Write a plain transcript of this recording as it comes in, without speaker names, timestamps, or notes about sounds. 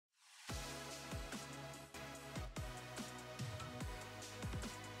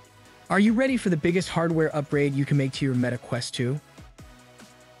Are you ready for the biggest hardware upgrade you can make to your Meta Quest 2?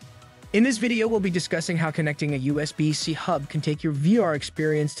 In this video, we'll be discussing how connecting a USB-C hub can take your VR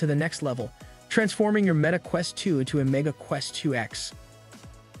experience to the next level, transforming your Meta Quest 2 into a Mega Quest 2X.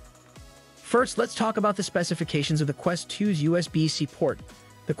 First, let's talk about the specifications of the Quest 2's USB-C port.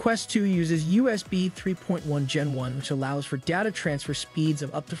 The Quest 2 uses USB 3.1 Gen 1, which allows for data transfer speeds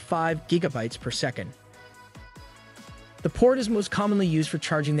of up to 5 gigabytes per second. The port is most commonly used for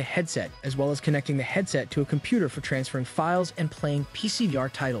charging the headset, as well as connecting the headset to a computer for transferring files and playing PC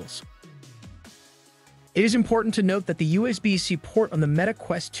VR titles. It is important to note that the USB-C port on the Meta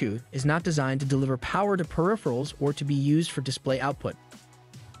Quest 2 is not designed to deliver power to peripherals or to be used for display output.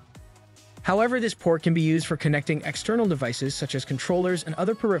 However, this port can be used for connecting external devices such as controllers and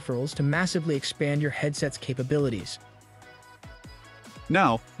other peripherals to massively expand your headset's capabilities.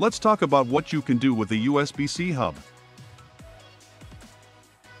 Now, let's talk about what you can do with the USB-C hub.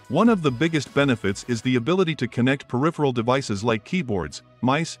 One of the biggest benefits is the ability to connect peripheral devices like keyboards,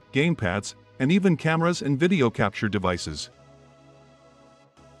 mice, gamepads, and even cameras and video capture devices.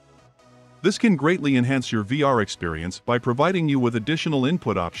 This can greatly enhance your VR experience by providing you with additional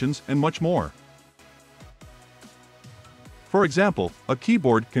input options and much more. For example, a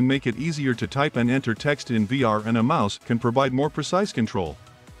keyboard can make it easier to type and enter text in VR, and a mouse can provide more precise control.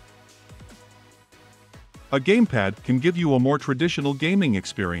 A gamepad can give you a more traditional gaming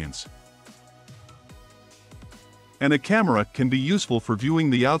experience. And a camera can be useful for viewing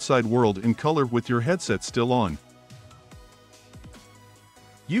the outside world in color with your headset still on.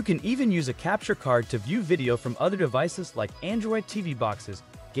 You can even use a capture card to view video from other devices like Android TV boxes,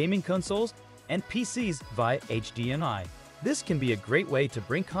 gaming consoles, and PCs via HDMI. This can be a great way to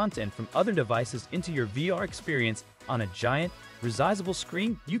bring content from other devices into your VR experience on a giant, resizable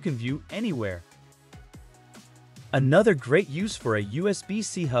screen you can view anywhere. Another great use for a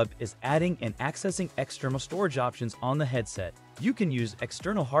USB-C hub is adding and accessing external storage options on the headset. You can use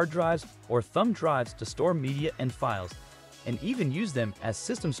external hard drives or thumb drives to store media and files, and even use them as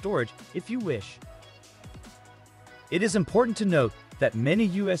system storage if you wish. It is important to note that many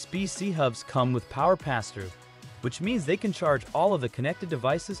USB-C hubs come with power pass-through, which means they can charge all of the connected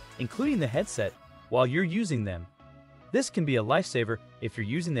devices, including the headset, while you're using them. This can be a lifesaver if you're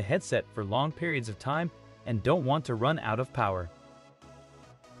using the headset for long periods of time and don't want to run out of power.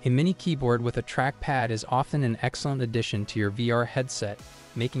 A mini keyboard with a trackpad is often an excellent addition to your VR headset,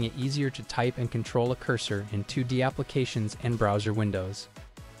 making it easier to type and control a cursor in 2D applications and browser windows.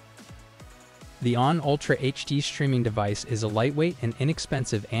 The ON Ultra HD streaming device is a lightweight and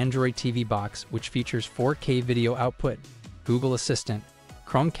inexpensive Android TV box which features 4K video output, Google Assistant,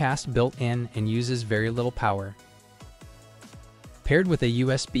 Chromecast built in, and uses very little power. Paired with a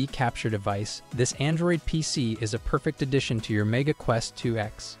USB capture device, this Android PC is a perfect addition to your Mega Quest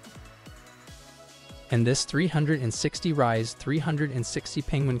 2X. And this 360 Rise 360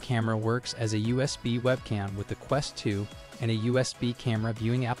 Penguin camera works as a USB webcam with the Quest 2 and a USB camera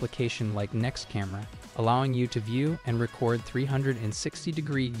viewing application like Next Camera, allowing you to view and record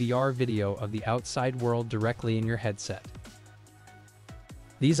 360-degree VR video of the outside world directly in your headset.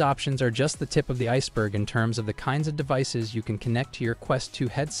 These options are just the tip of the iceberg in terms of the kinds of devices you can connect to your Quest 2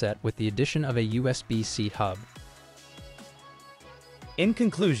 headset with the addition of a USB-C hub. In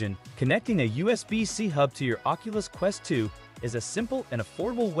conclusion, connecting a USB-C hub to your Oculus Quest 2 is a simple and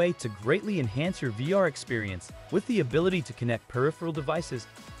affordable way to greatly enhance your VR experience. With the ability to connect peripheral devices,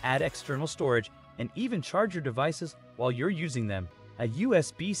 add external storage, and even charge your devices while you're using them, a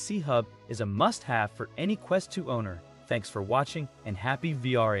USB-C hub is a must-have for any Quest 2 owner. Thanks for watching and happy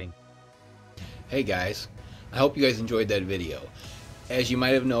VRing. Hey guys, I hope you guys enjoyed that video. As you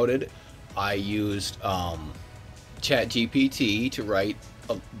might have noted, I used ChatGPT to write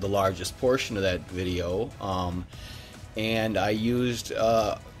the largest portion of that video, and I used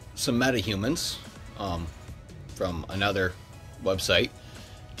some metahumans from another website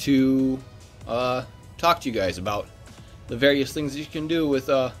to talk to you guys about the various things you can do with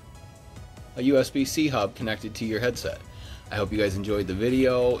a USB-C hub connected to your headset. I hope you guys enjoyed the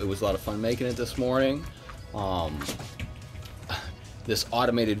video. It was a lot of fun making it this morning. This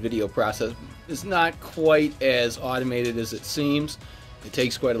automated video process is not quite as automated as it seems. It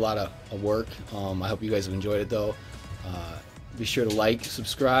takes quite a lot of work. I hope you guys have enjoyed it though. Be sure to like,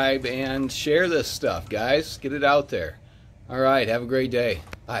 subscribe, and share this stuff, guys. Get it out there. Alright, have a great day.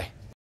 Bye.